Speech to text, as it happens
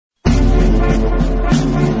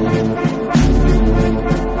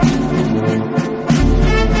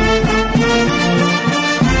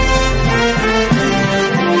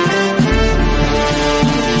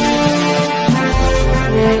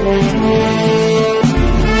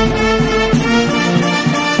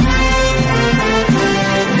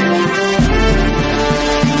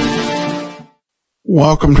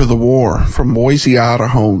Welcome to The War. From Boise,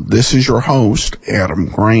 Idaho, this is your host, Adam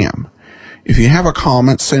Graham. If you have a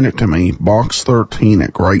comment, send it to me,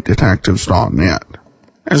 box13@greatdetectives.net.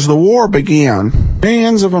 As the war began,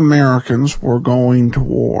 millions of Americans were going to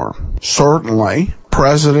war. Certainly,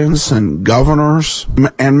 presidents and governors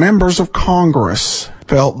and members of Congress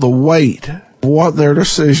felt the weight of what their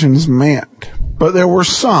decisions meant. But there were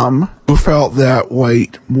some who felt that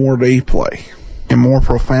weight more deeply and more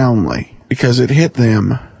profoundly, because it hit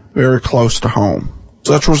them very close to home.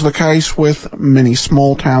 Such was the case with many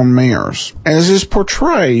small-town mayors. As is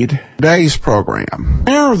portrayed in today's program,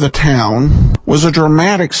 Mayor of the Town was a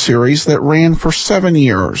dramatic series that ran for 7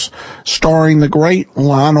 years, starring the great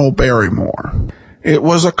Lionel Barrymore. It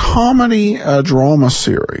was a drama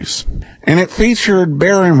series, and it featured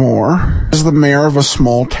Barrymore as the mayor of a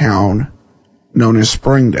small town known as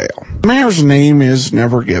Springdale. The mayor's name is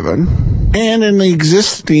never given, and in the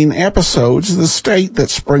existing episodes, the state that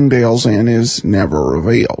Springdale's in is never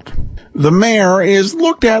revealed. The mayor is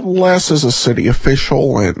looked at less as a city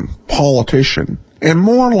official and politician, and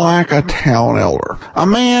more like a town elder, a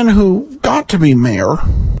man who got to be mayor,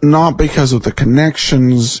 not because of the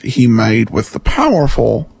connections he made with the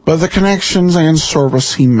powerful, but the connections and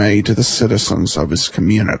service he made to the citizens of his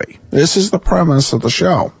community. This is the premise of the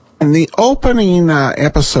show. In the opening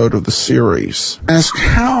episode of the series, ask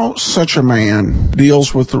how such a man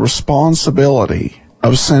deals with the responsibility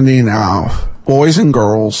of sending out boys and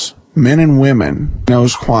girls, men and women,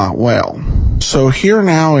 knows quite well. So here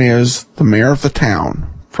now is the mayor of the town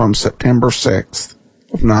from September 6th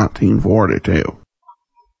of 1942.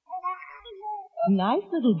 Nice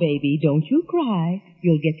little baby, don't you cry.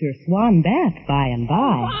 You'll get your swan bath by and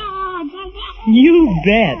by. You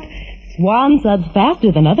bet. Swan suds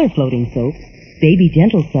faster than other floating soaps. Baby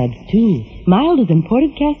Gentle suds, too. Mild as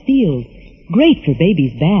imported Castiles. Great for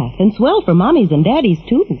baby's bath, and swell for mommies and daddies,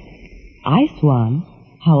 too. I Swan.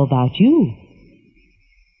 How about you?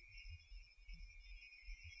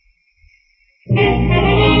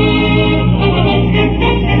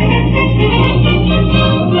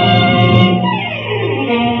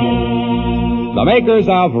 The makers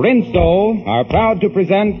of Rinso are proud to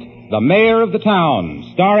present The Mayor of the Town,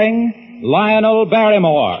 starring Lionel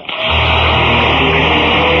Barrymore.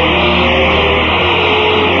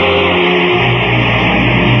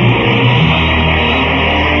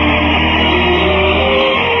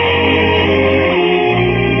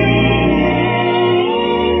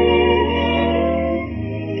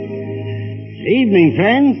 Good evening,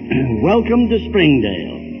 friends. Welcome to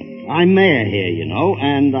Springdale. I'm mayor here, you know,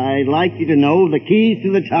 and I'd like you to know the keys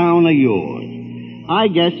to the town are yours. I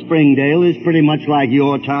guess Springdale is pretty much like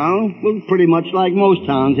your town, well, pretty much like most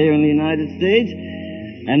towns here in the United States.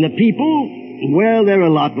 And the people, well, they're a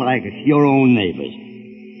lot like your own neighbors.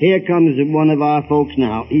 Here comes one of our folks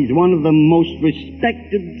now. He's one of the most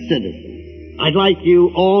respected citizens. I'd like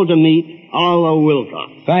you all to meet Arlo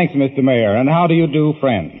Wilcox. Thanks, Mr. Mayor, and how do you do,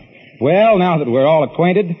 friends? Well, now that we're all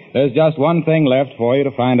acquainted, there's just one thing left for you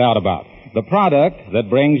to find out about. The product that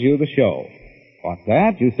brings you the show. What's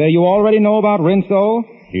that? You say you already know about Rinso?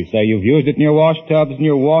 You say you've used it in your wash tubs and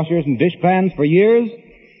your washers and dish pans for years?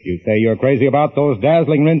 You say you're crazy about those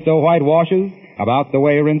dazzling Rinso white washes? About the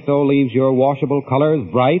way Rinso leaves your washable colors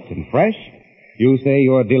bright and fresh? You say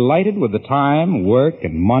you're delighted with the time, work,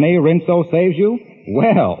 and money Rinso saves you?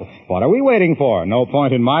 Well, what are we waiting for? No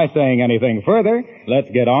point in my saying anything further. Let's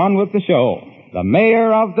get on with the show. The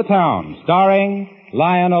Mayor of the Town, starring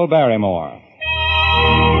Lionel Barrymore.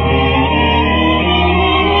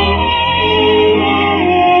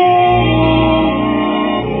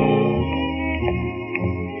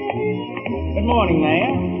 Good morning,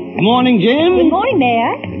 Mayor. Good morning, Jim. Good morning,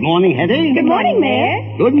 Mayor. Good morning, Hetty. Good morning,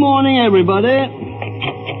 Mayor. Good morning, everybody.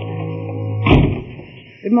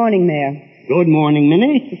 Good morning, Mayor. Good morning,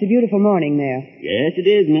 Minnie. It's a beautiful morning, Mayor. Yes, it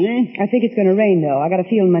is, Minnie. I think it's going to rain, though. I got a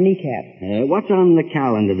feel in my kneecap. What's on the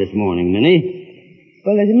calendar this morning, Minnie?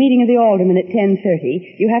 Well, there's a meeting of the aldermen at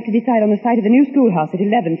 10:30. You have to decide on the site of the new schoolhouse at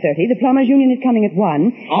 11:30. The plumbers' union is coming at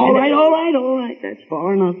 1. All right. That's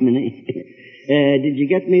far enough, Minnie. Did you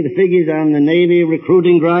get me the figures on the Navy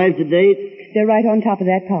recruiting drive to date? They're right on top of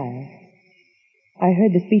that pile. I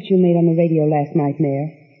heard the speech you made on the radio last night,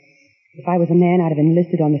 Mayor. If I was a man, I'd have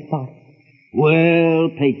enlisted on the spot. Well,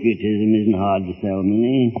 patriotism isn't hard to sell,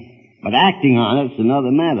 Minnie. But acting on it's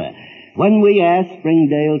another matter. When we ask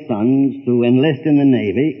Springdale sons to enlist in the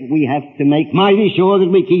Navy, we have to make mighty sure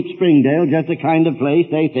that we keep Springdale just the kind of place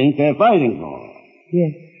they think they're fighting for.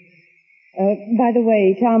 Yes. By the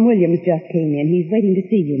way, Tom Williams just came in. He's waiting to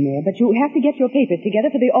see you, Mayor. But you have to get your papers together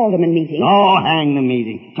for the alderman meeting. Oh, hang the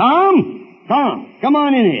meeting. Tom, come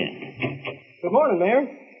on in here. Good morning, Mayor.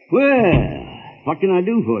 Well, what can I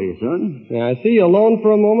do for you, son? May I see you alone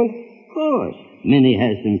for a moment? Of course. Minnie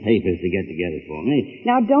has some papers to get together for me.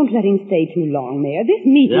 Now, don't let him stay too long, Mayor. This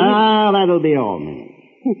meeting... Ah, that'll be all, Minnie.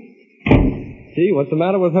 Gee, what's the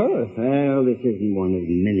matter with her? Well, this isn't one of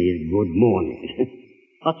Minnie's good mornings.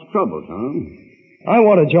 What's the trouble, Tom? I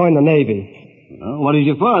want to join the Navy. Well, what does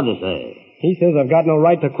your father say? He says I've got no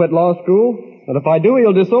right to quit law school, and if I do,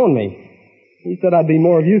 he'll disown me. He said I'd be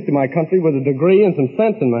more of use to my country with a degree and some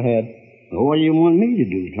sense in my head. Well, what do you want me to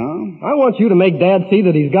do, Tom? I want you to make Dad see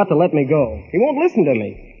that he's got to let me go. He won't listen to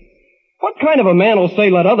me. What kind of a man will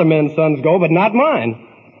say let other men's sons go, but not mine?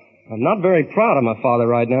 I'm not very proud of my father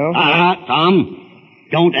right now. Tom,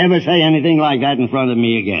 don't ever say anything like that in front of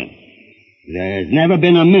me again. There's never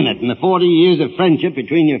been a minute in the 40 years of friendship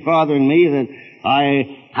between your father and me that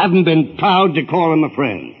I haven't been proud to call him a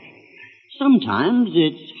friend. Sometimes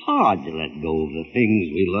it's hard to let go of the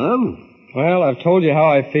things we love. Well, I've told you how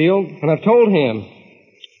I feel, and I've told him.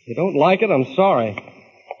 If you don't like it, I'm sorry.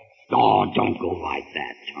 Oh, don't go like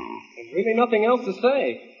that, Tom. There's really nothing else to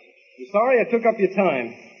say. I'm sorry I took up your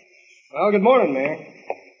time. Well, good morning, Mayor.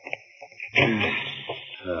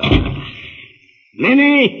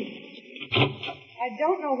 Minnie! I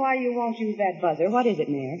don't know why you won't use that buzzer. What is it,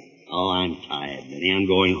 Mayor? Oh, I'm tired, Minnie. I'm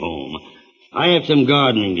going home. I have some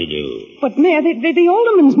gardening to do. But, Mayor, the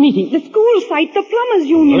aldermen's meeting, the school site, the plumbers'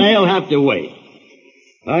 union... They'll have to wait.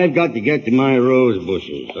 I've got to get to my rose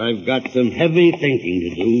bushes. I've got some heavy thinking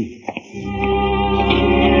to do.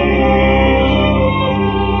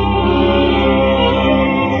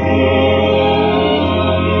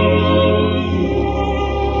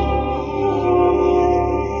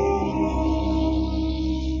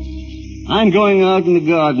 I'm going out in the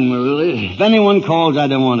garden, Marilla. If anyone calls, I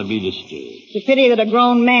don't want to be disturbed. It's a pity that a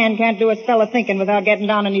grown man can't do a spell of thinking without getting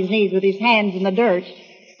down on his knees with his hands in the dirt.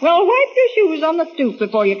 Well, wipe your shoes on the stoop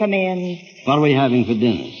before you come in. What are we having for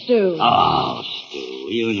dinner? Stew. Oh, stew.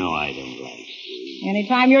 You know I don't like stew.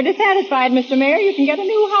 Anytime you're dissatisfied, Mr. Mayor, you can get a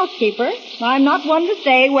new housekeeper. I'm not one to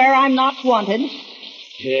stay where I'm not wanted.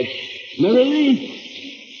 Marilla,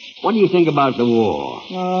 what do you think about the war?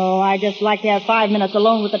 Oh, I just like to have 5 minutes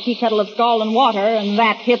alone with a tea kettle of scalding water and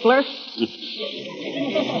that Hitler.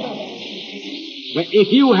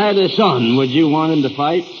 If you had a son, would you want him to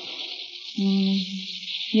fight?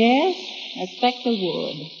 Yes, I expect I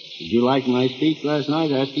would. Did you like my speech last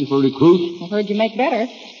night asking for recruits? I've heard you make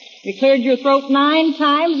better. You cleared your throat 9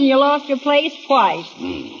 times and you lost your place twice.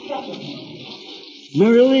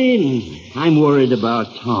 Marilyn, I'm worried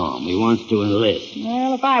about Tom. He wants to enlist.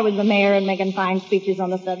 Well, if I was the mayor and making fine speeches on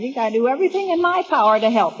the subject, I'd do everything in my power to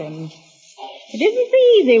help him. It isn't so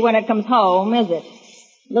easy when it comes home, is it?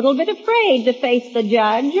 A little bit afraid to face the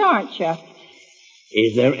judge, aren't you?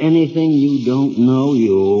 Is there anything you don't know,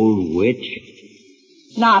 you old witch?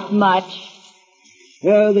 Not much.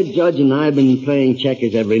 Well, the judge and I have been playing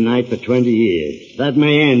checkers every night for 20 years. That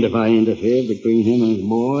may end if I interfere between him and his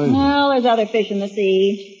boy. Well, there's other fish in the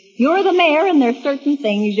sea. You're the mayor, and there's certain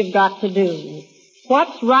things you've got to do.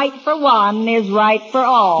 What's right for one is right for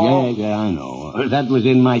all. Yeah, I know. That was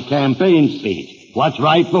in my campaign speech. What's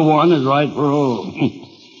right for one is right for all.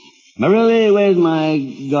 Marilla, where's my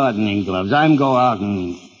gardening gloves? I'm go out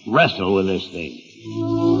and wrestle with this thing.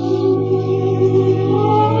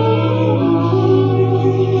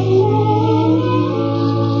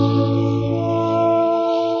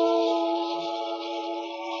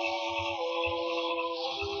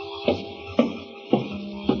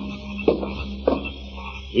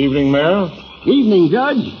 Evening, Mayor. Evening,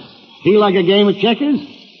 Judge. Feel like a game of checkers?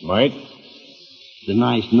 Might. It's a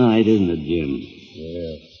nice night, isn't it, Jim?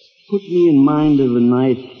 Yeah. Put me in mind of the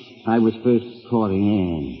night I was first courting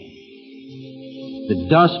Anne. The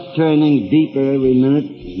dusk turning deeper every minute,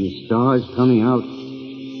 and the stars coming out,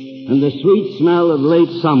 and the sweet smell of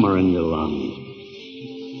late summer in your lungs.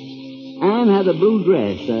 Anne had a blue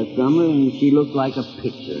dress that summer, and she looked like a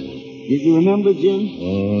picture. Did you remember,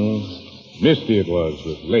 Jim? Misty it was,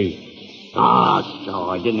 with lace. So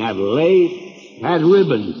I didn't have lace. It had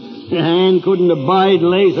ribbons. Anne couldn't abide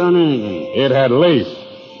lace on anything. It had lace.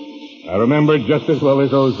 I remember it just as well as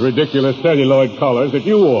those ridiculous celluloid collars that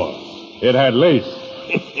you wore. It had lace.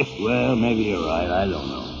 Well, maybe you're right. I don't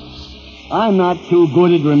know. I'm not too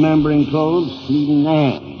good at remembering clothes, even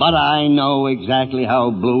Anne. But I know exactly how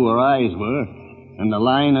blue her eyes were, and the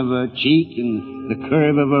line of her cheek, and the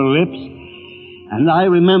curve of her lips. And I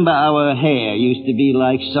remember how her hair used to be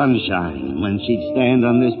like sunshine when she'd stand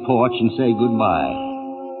on this porch and say goodbye.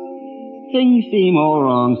 Things seem all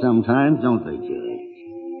wrong sometimes, don't they, Jerry?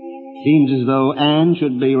 Seems as though Anne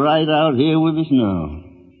should be right out here with us now.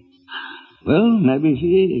 Well, maybe she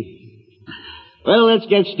is. Well, let's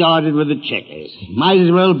get started with the checkers. Might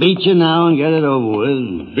as well beat you now and get it over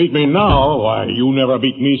with. Beat me now? Why, you never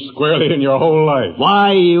beat me squarely in your whole life.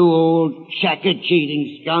 Why, you old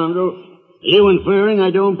checker-cheating scoundrel? You inferring I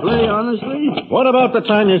don't play honestly? What about the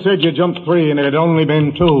time you said you jumped 3 and it had only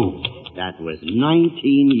been 2? That was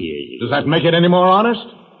 19 years ago. Does that make it any more honest?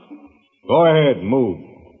 Go ahead, move.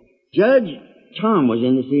 Judge, Tom was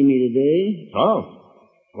in to see me today. Tom?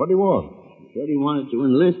 What do you want? He said he wanted to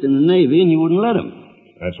enlist in the Navy and you wouldn't let him.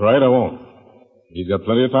 That's right, I won't. He's got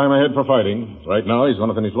plenty of time ahead for fighting. Right now, he's going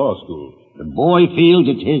to finish law school. The boy feels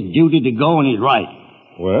it's his duty to go, and he's right.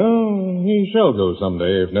 Well, he shall go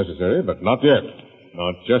someday if necessary, but not yet.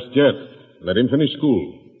 Not just yet. Let him finish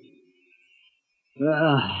school.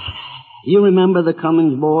 You remember the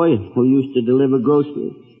Cummings boy who used to deliver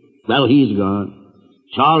groceries? Well, he's gone.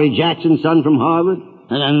 Charlie Jackson's son from Harvard?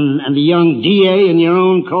 And the young DA in your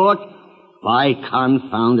own court? By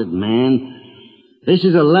confounded man. This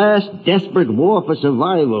is a last desperate war for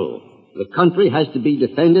survival. The country has to be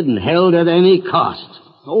defended and held at any cost.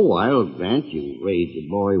 Oh, I'll grant you raised the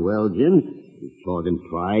boy well, Jim. You taught him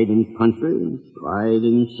pride in country and pride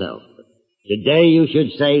in himself. Today you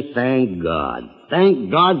should say, thank God.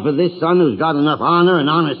 Thank God for this son who's got enough honor and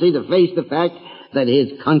honesty to face the fact that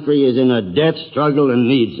his country is in a death struggle and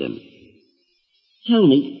needs him. Tell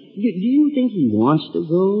me, do you think he wants to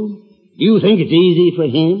go? Do you think it's easy for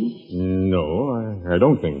him? No, I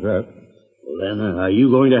don't think that. Well, then, are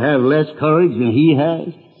you going to have less courage than he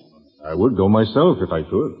has? I would go myself if I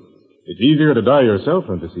could. It's easier to die yourself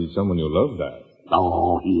than to see someone you love die.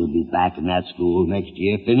 Oh, he'll be back in that school next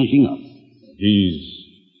year finishing up.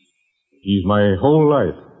 He's my whole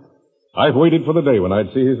life. I've waited for the day when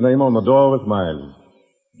I'd see his name on the door with mine.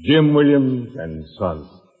 Jim Williams and Son.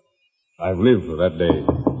 I've lived for that day.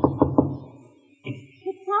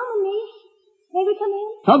 It's Tom and me. May we come in?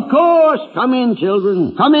 Of course. Come in,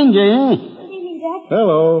 children. Come in, Jane. Good evening, Jack.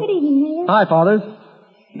 Hello. Good evening, Mayor. Hi, Fathers.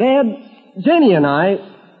 Dad, Janie and I,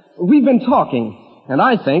 we've been talking, and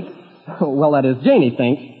I think, well, that is, Janie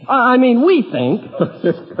thinks, we think.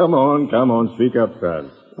 Come on, speak up, son.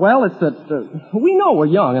 Well, it's that we know we're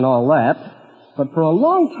young and all that, but for a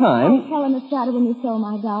long time... Oh, tell him it started when you stole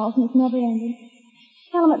my dolls, and it's never ended.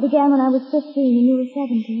 Tell him it began when I was 15 and you were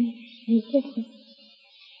 17, and you kissed me.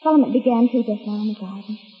 Tell him it began too just now in the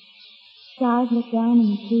garden. Stars look down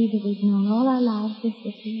and the trees that we've known all our lives just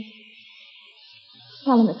this year.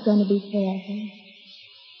 Tell him it's going to be forever.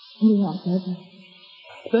 And we won't go back.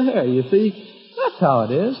 There, you see, that's how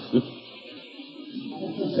it is.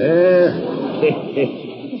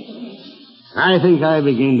 I think I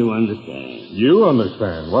begin to understand. You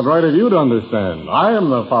understand? What right have you to understand? I am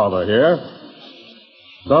the father here.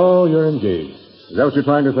 So you're engaged. Is that what you're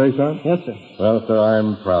trying to say, son? Yes, sir. Well, sir,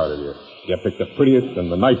 I'm proud of you. You picked the prettiest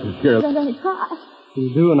and the nicest girl. I'm going to cry. You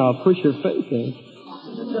do, and I'll push your face in.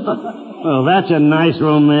 Well, that's a nice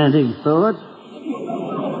romantic thought.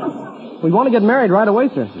 We want to get married right away,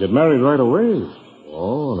 sir. Get married right away?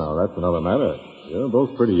 Oh, now that's another matter. You're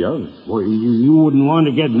both pretty young. Well, you wouldn't want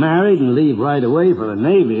to get married and leave right away for the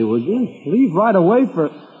Navy, would you? Leave right away for...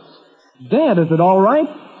 Dad, is it all right?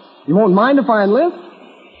 You won't mind if I enlist?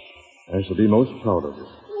 I shall be most proud of you.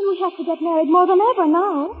 Well, we have to get married more than ever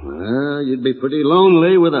now. Well, you'd be pretty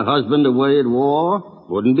lonely with a husband away at war.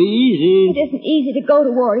 Wouldn't be easy. It isn't easy to go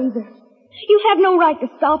to war either. You have no right to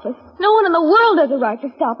stop us. No one in the world has a right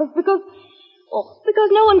to stop us because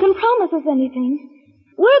no one can promise us anything.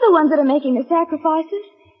 We're the ones that are making the sacrifices.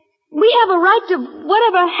 We have a right to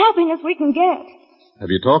whatever happiness we can get. Have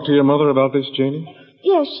you talked to your mother about this, Janie?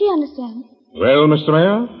 Yes, she understands. Well, Mr.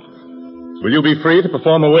 Mayor, will you be free to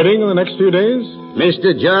perform a wedding in the next few days?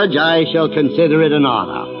 Mr. Judge, I shall consider it an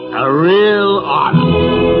honor. A real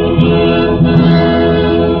honor.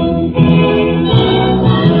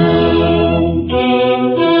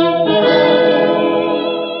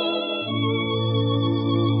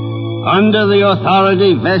 Under the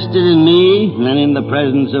authority vested in me and in the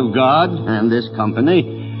presence of God and this company,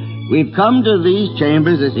 we've come to these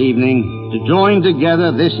chambers this evening to join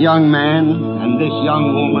together this young man and this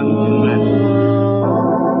young woman in marriage.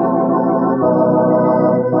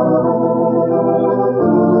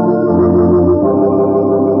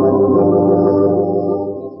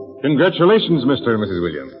 Congratulations, Mr. and Mrs.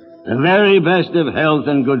 Williams. The very best of health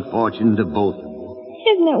and good fortune to both of you.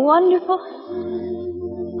 Isn't it wonderful?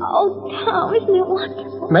 Oh, Tom, isn't it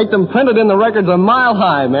wonderful? Make them printed in the records a mile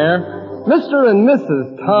high, Mayor. Mr. and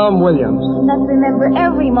Mrs. Tom Williams. Let's remember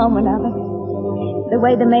every moment of it. The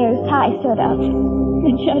way the mayor's tie stood up.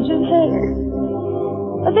 The judge's hair.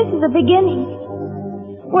 But this is the beginning.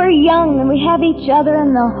 We're young and we have each other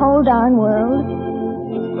and the whole darn world.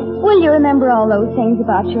 Will you remember all those things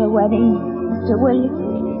about your wedding, Mr.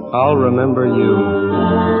 William? I'll remember you.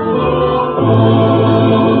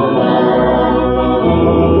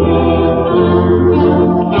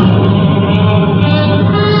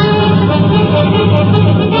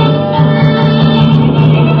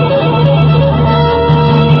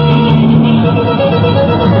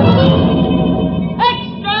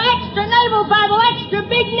 Extra naval battle, extra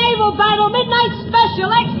big naval battle, midnight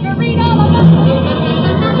special, extra read all of it.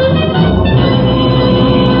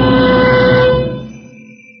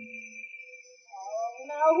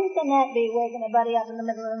 Who can that be waking a buddy up in the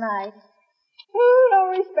middle of the night? Oh, no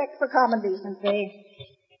respect for common decency.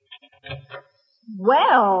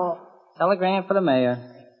 Well. Telegram for the mayor.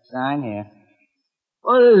 Sign here.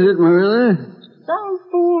 What is it, Marilla? Some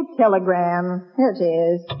fool telegram. Here it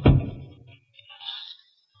is.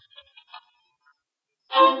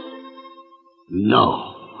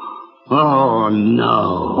 No. Oh,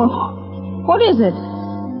 no. What is it?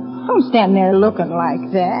 Don't stand there looking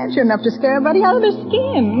like that. You're enough to scare everybody out of their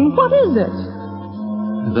skin. What is it?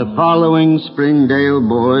 The following Springdale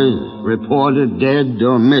boys reported dead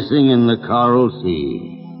or missing in the Coral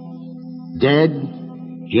Sea. Dead,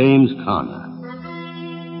 James Connor.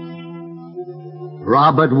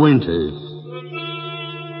 Robert Winters.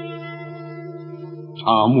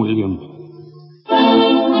 Tom Williams.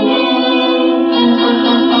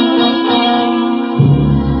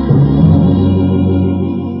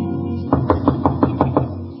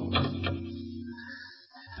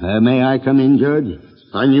 May I come in, Judge?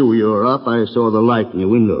 I knew you were up. I saw the light in your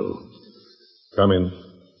window. Come in.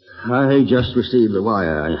 I just received the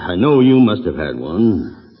wire. I know you must have had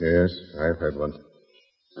one. Yes, I've had one.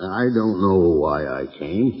 I don't know why I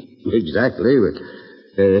came. Exactly, but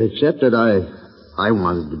except that I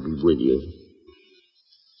wanted to be with you.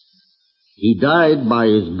 He died by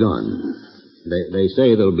his gun. They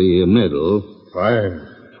say there'll be a medal.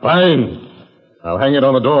 Fine. I'll hang it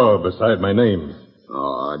on the door beside my name.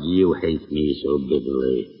 Oh, do you hate me so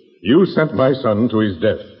bitterly? You sent my son to his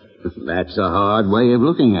death. That's a hard way of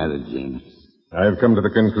looking at it, Jim. I've come to the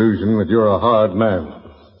conclusion that you're a hard man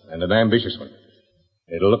and an ambitious one.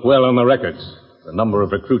 It'll look well on the records, the number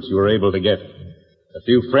of recruits you were able to get. A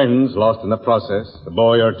few friends lost in the process, a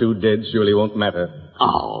boy or two dead surely won't matter.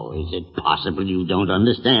 Oh, is it possible you don't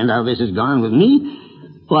understand how this has gone with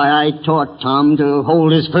me? Why, I taught Tom to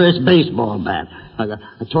hold his first baseball bat.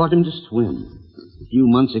 I taught him to swim. A few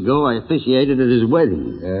months ago, I officiated at his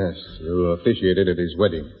wedding. Yes, you officiated at his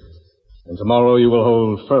wedding. And tomorrow you will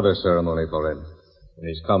hold further ceremony for him and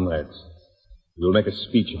his comrades. You will make a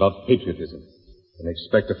speech about patriotism and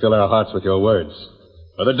expect to fill our hearts with your words.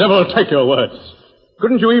 Or the devil take your words.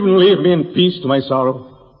 Couldn't you even leave me in peace to my sorrow?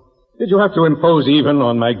 Did you have to impose even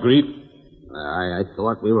on my grief? I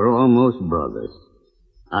thought we were almost brothers.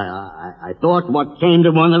 I thought what came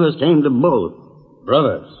to one of us came to both.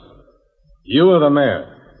 Brothers? You are the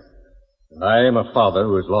mayor, and I am a father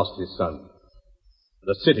who has lost his son.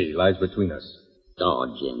 The city lies between us. Oh,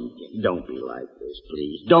 Jim, don't be like this,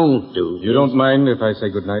 please. Don't do this. You don't mind if I say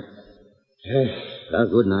good night?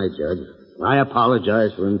 Good night, Judge. I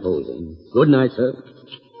apologize for imposing. Good night, sir.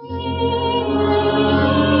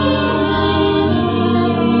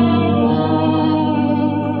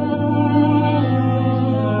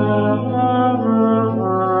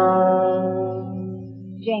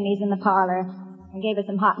 Jamie's in the parlor. I gave her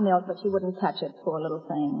some hot milk, but she wouldn't touch it, poor little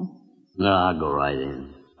thing. No, I'll go right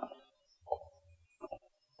in.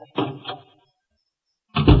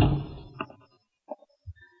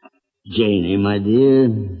 Janie, my dear.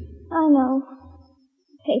 I know.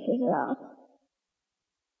 Papers are out.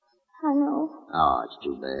 I know. Oh, it's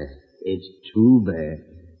too bad. It's too bad.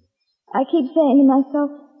 I keep saying to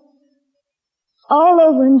myself, all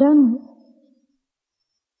over and done with.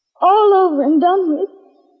 All over and done with.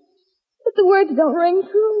 But the words don't ring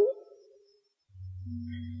true.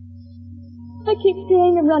 I keep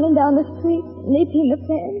seeing him running down the street, leaping the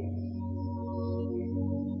fence.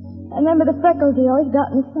 I remember the freckles he always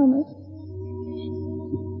got in the summer.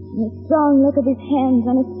 And the strong look of his hands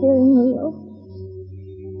on his steering wheel.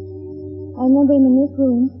 I remember him in this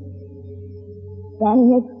room,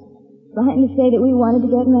 standing there trying to say that we wanted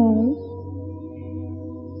to get married.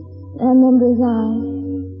 And I remember his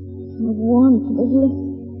eyes, and the warmth of his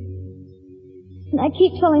lips. And I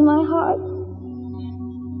keep telling my heart,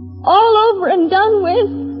 all over and done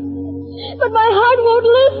with. But my heart won't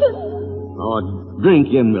listen. Oh,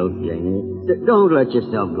 drink your milk, Janie. Don't let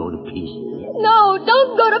yourself go to pieces. No,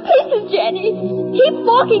 don't go to pieces, Jenny. Keep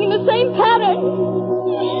walking in the same pattern.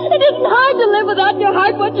 It isn't hard to live without your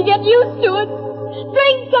heart once you get used to it.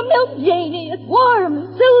 Drink some milk, Janie. It's warm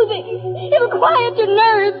and soothing. It'll quiet your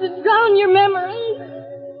nerves and drown your memories.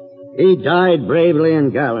 He died bravely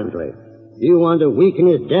and gallantly. Do you want to weaken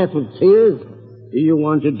his death with tears? Do you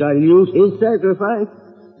want to dilute his sacrifice?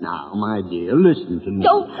 Now, my dear, listen to me.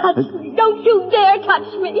 Don't touch me. Don't you dare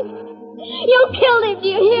touch me. You killed him, do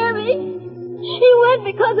you hear me? He went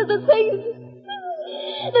because of the things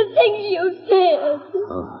you said.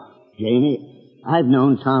 Oh, Janie, I've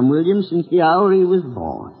known Tom Williams since the hour he was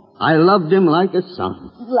born. I loved him like a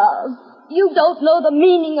son. Love. You don't know the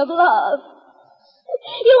meaning of love.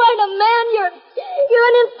 You aren't a man, you're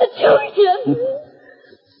an institution.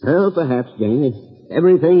 Well, perhaps, Janie.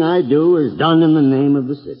 Everything I do is done in the name of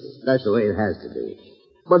the city. That's the way it has to be.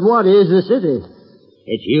 But what is the city?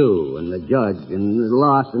 It's you and the judge and the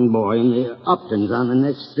Larson boy and the Uptons on the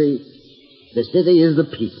next street. The city is the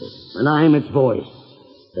people, and I'm its voice.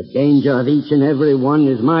 The danger of each and every one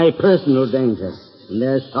is my personal danger, and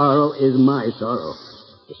their sorrow is my sorrow.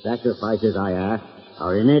 The sacrifices I ask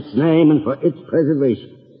are in its name and for its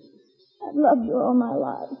preservation. I've loved you all my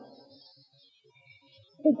life.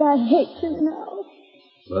 But I hate you now.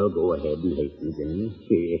 Well, go ahead and hate me, Janie.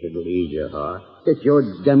 If it'll ease your heart. It's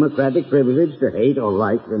your democratic privilege to hate or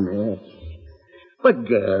like the mayor. But,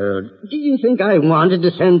 girl, do you think I wanted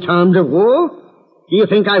to send Tom to war? Do you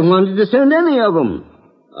think I wanted to send any of them?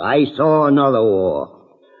 I saw another war.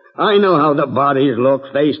 I know how the bodies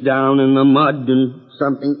look face down in the mud, and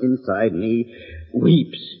something inside me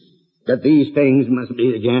weeps that these things must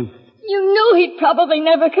be again. You knew he'd probably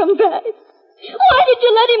never come back. Why did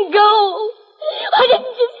you let him go? Why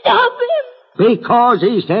didn't you stop him? Because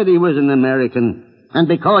he said he was an American. And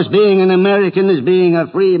because being an American is being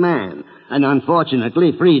a free man. And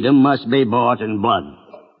unfortunately, freedom must be bought in blood.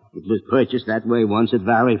 It was purchased that way once at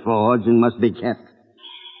Valley Forge and must be kept.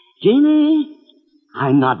 Jeannie,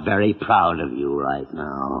 I'm not very proud of you right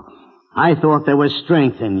now. I thought there was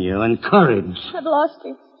strength in you and courage. I've lost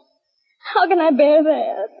you. How can I bear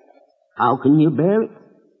that? How can you bear it?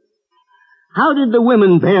 How did the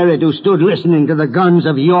women bear it who stood listening to the guns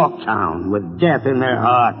of Yorktown with death in their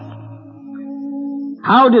hearts?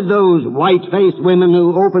 How did those white-faced women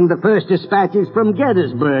who opened the first dispatches from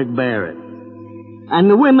Gettysburg bear it? And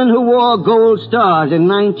the women who wore gold stars in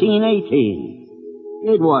 1918?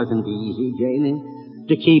 It wasn't easy, Janie,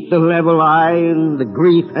 to keep the level eye and the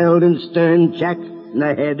grief held in stern check and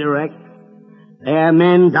the head erect. Their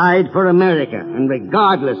men died for America, and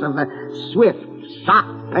regardless of the swift,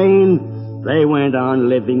 sock pain, they went on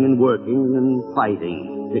living and working and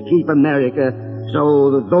fighting to keep America so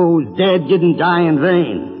that those dead didn't die in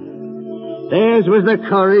vain. Theirs was the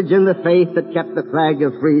courage and the faith that kept the flag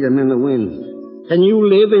of freedom in the wind. Can you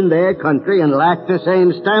live in their country and lack the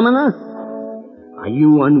same stamina? Are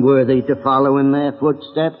you unworthy to follow in their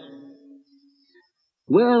footsteps?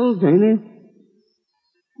 Well, Janie.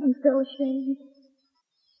 I'm so ashamed.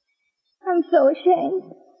 I'm so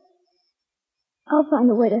ashamed. I'll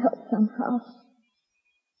find a way to help somehow.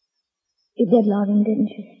 You did love him, didn't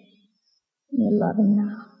you? You love him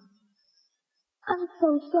now. I'm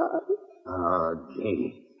so sorry. Oh,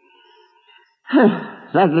 Janie.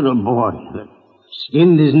 That little boy that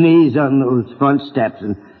skinned his knees on those front steps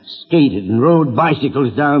and skated and rode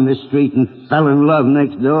bicycles down the street and fell in love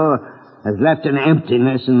next door has left an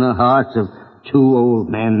emptiness in the hearts of two old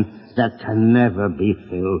men that can never be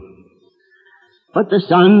filled. But the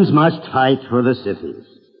sons must fight for the cities.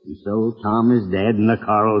 And so Tom is dead in the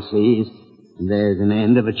coral seas, and there's an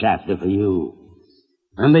end of a chapter for you.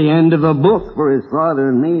 And the end of a book for his father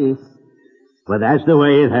and me. But that's the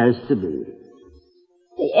way it has to be.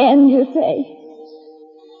 The end, you say?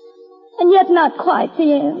 And yet not quite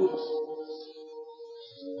the end.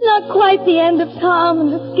 Not quite the end of Tom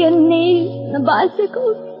and the skinned knees and the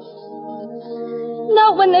bicycles.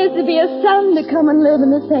 Not when there's to be a son to come and live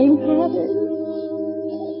in the same cabin.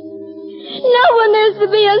 Not when there's to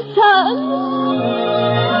be a son.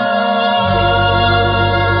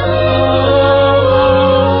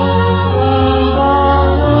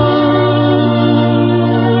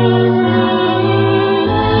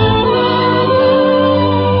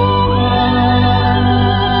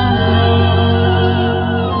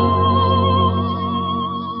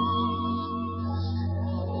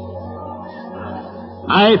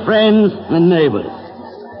 My friends and neighbors,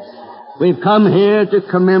 we've come here to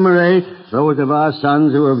commemorate those of our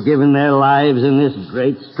sons who have given their lives in this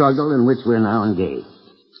great struggle in which we're now engaged.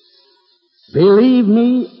 Believe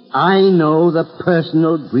me, I know the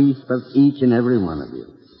personal grief of each and every one of you.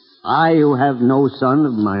 I, who have no son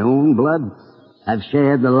of my own blood, have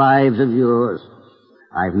shared the lives of yours.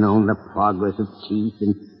 I've known the progress of teeth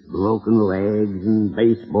and broken legs and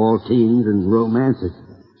baseball teams and romances.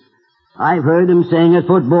 I've heard him sing at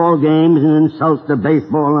football games and insult the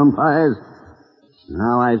baseball umpires.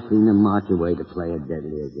 Now I've seen him march away to play a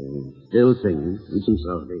deadlier game. Still singing, which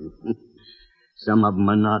insulting. Some of them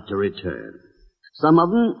are not to return. Some of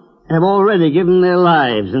them have already given their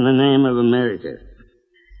lives in the name of America.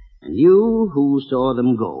 And you who saw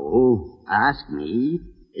them go, ask me,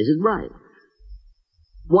 is it right?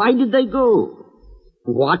 Why did they go?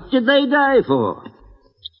 What did they die for?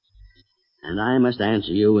 And I must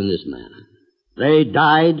answer you in this manner. They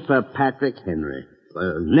died for Patrick Henry,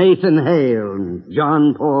 for Nathan Hale and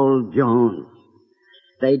John Paul Jones.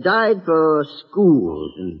 They died for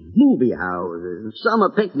schools and movie houses and summer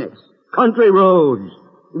picnics, country roads,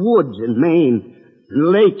 woods in Maine,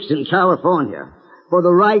 and lakes in California, for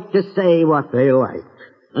the right to say what they like,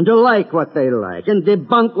 and to like what they like, and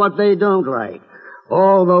debunk what they don't like.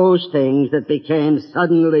 All those things that became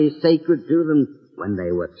suddenly sacred to them when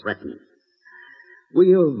they were threatened.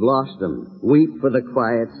 We have lost them. Weep for the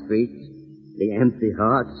quiet streets, the empty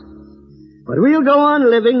hearts. But we'll go on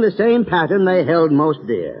living the same pattern they held most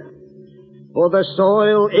dear. For the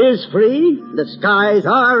soil is free, the skies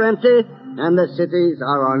are empty, and the cities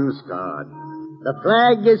are unscarred. The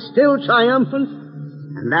flag is still triumphant,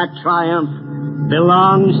 and that triumph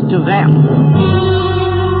belongs to them.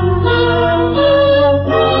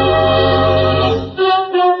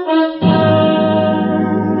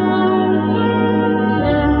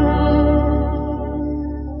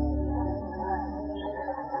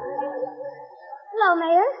 Hello,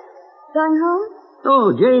 Mayor. Going home?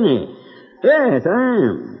 Oh, Janie. Yes, I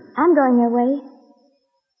am. I'm going your way.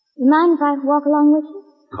 You mind if I walk along with you?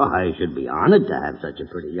 Oh, I should be honored to have such a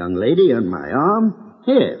pretty young lady on my arm.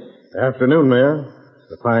 Here. Afternoon, Mayor.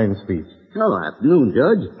 A fine speech. Oh, afternoon,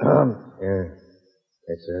 Judge. Yeah.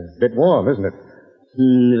 It's a bit warm, isn't it?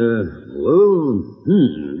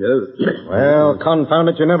 Well, confound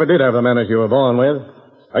it, you never did have the manners you were born with.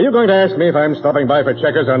 Are you going to ask me if I'm stopping by for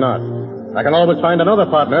checkers or not? I can always find another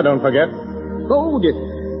partner, don't forget. Oh, do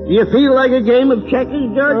you feel like a game of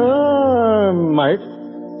checkers, Judge? Might.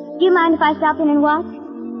 Do you mind if I stop in and watch?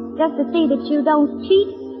 Just to see that you don't cheat?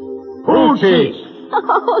 Who cheats?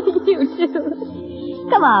 Oh, you do.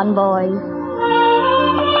 Come on, boys.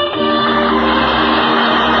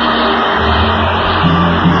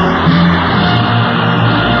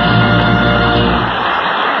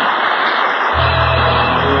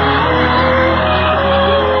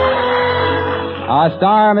 Our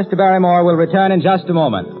star, Mr. Barrymore, will return in just a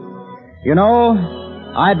moment. You know,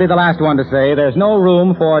 I'd be the last one to say there's no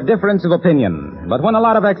room for difference of opinion. But when a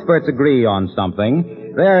lot of experts agree on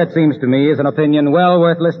something, there, it seems to me, is an opinion well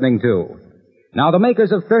worth listening to. Now, the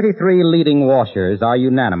makers of 33 leading washers are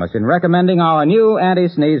unanimous in recommending our new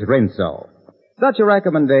anti-sneeze Rinso. Such a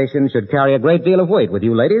recommendation should carry a great deal of weight with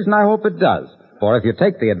you ladies, and I hope it does. For if you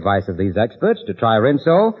take the advice of these experts to try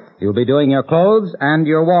Rinso, you'll be doing your clothes and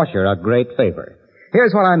your washer a great favor.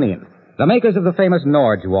 Here's what I mean. The makers of the famous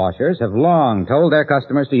Norge washers have long told their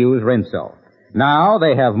customers to use Rinso. Now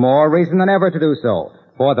they have more reason than ever to do so,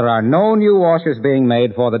 for there are no new washers being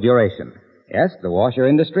made for the duration. Yes, the washer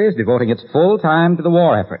industry is devoting its full time to the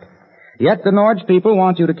war effort. Yet the Norge people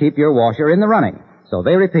want you to keep your washer in the running. So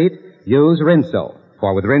they repeat, use Rinso.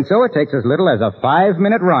 For with Rinso, it takes as little as a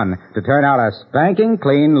 5-minute run to turn out a spanking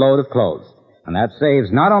clean load of clothes. And that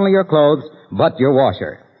saves not only your clothes, but your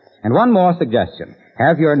washer. And one more suggestion.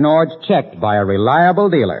 Have your Norge checked by a reliable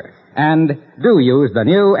dealer. And do use the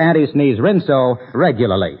new anti-sneeze Rinso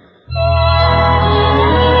regularly.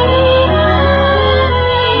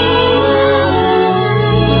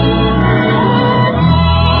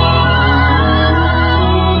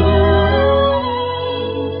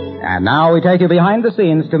 And now we take you behind the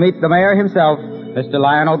scenes to meet the mayor himself, Mr.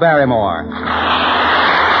 Lionel Barrymore.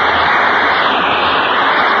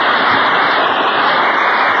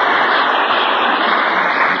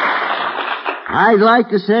 I'd like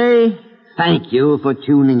to say thank you for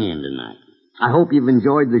tuning in tonight. I hope you've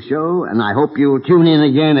enjoyed the show, and I hope you'll tune in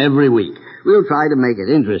again every week. We'll try to make it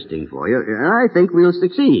interesting for you, and I think we'll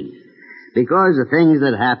succeed. Because the things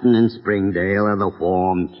that happen in Springdale are the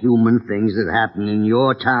warm, human things that happen in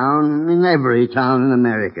your town, in every town in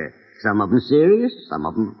America. Some of them serious, some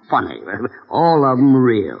of them funny, all of them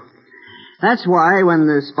real. That's why when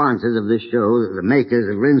the sponsors of this show, the makers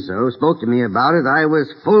of Rinso, spoke to me about it, I was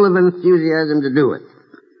full of enthusiasm to do it.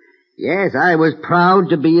 Yes, I was proud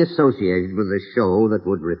to be associated with a show that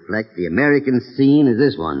would reflect the American scene as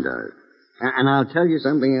this one does. And I'll tell you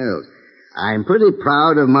something else. I'm pretty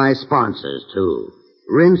proud of my sponsors, too.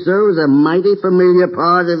 Rinso is a mighty familiar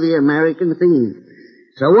part of the American theme.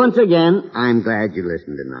 So once again, I'm glad you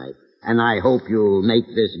listened tonight, and I hope you'll make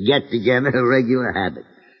this get-together a regular habit.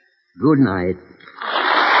 Good night.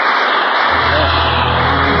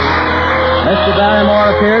 Mr.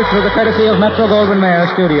 Barrymore appears through the courtesy of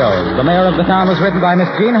Metro-Goldwyn-Mayer Studios. The Mayor of the Town was written by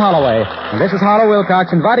Miss Jean Holloway. And this is Harlow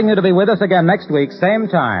Wilcox inviting you to be with us again next week, same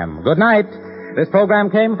time. Good night. This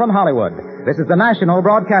program came from Hollywood. This is the National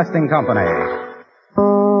Broadcasting Company.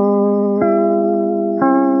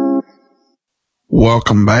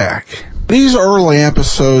 Welcome back. These early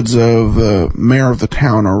episodes of Mayor of the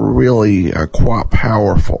Town are really quite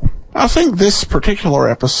powerful. I think this particular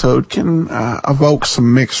episode can evoke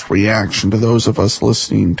some mixed reaction to those of us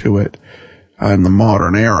listening to it in the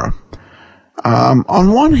modern era.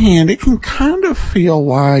 On one hand, it can kind of feel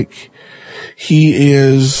like he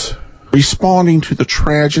is responding to the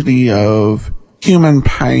tragedy of human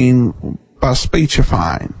pain by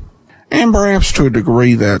speechifying. And perhaps to a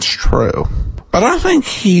degree that's true. But I think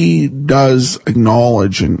he does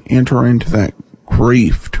acknowledge and enter into that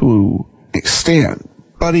grief to an extent.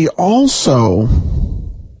 But he also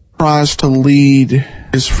tries to lead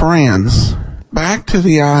his friends back to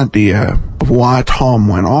the idea of why Tom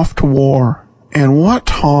went off to war and what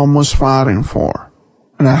Tom was fighting for.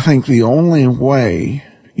 And I think the only way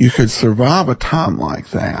you could survive a time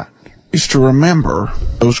like that is to remember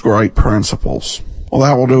those great principles. Well,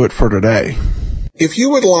 that will do it for today. If you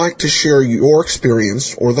would like to share your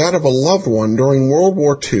experience or that of a loved one during World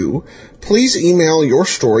War II, please email your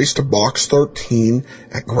stories to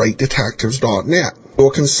box13@greatdetectives.net.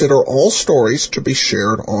 We'll consider all stories to be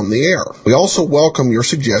shared on the air. We also welcome your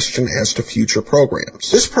suggestion as to future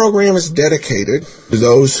programs. This program is dedicated to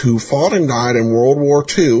those who fought and died in World War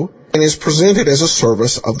II and is presented as a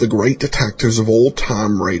service of the Great Detectives of Old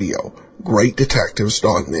Time Radio,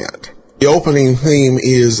 greatdetectives.net. The opening theme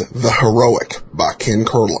is The Heroic by Ken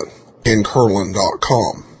Curlin,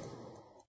 KenCurlin.com.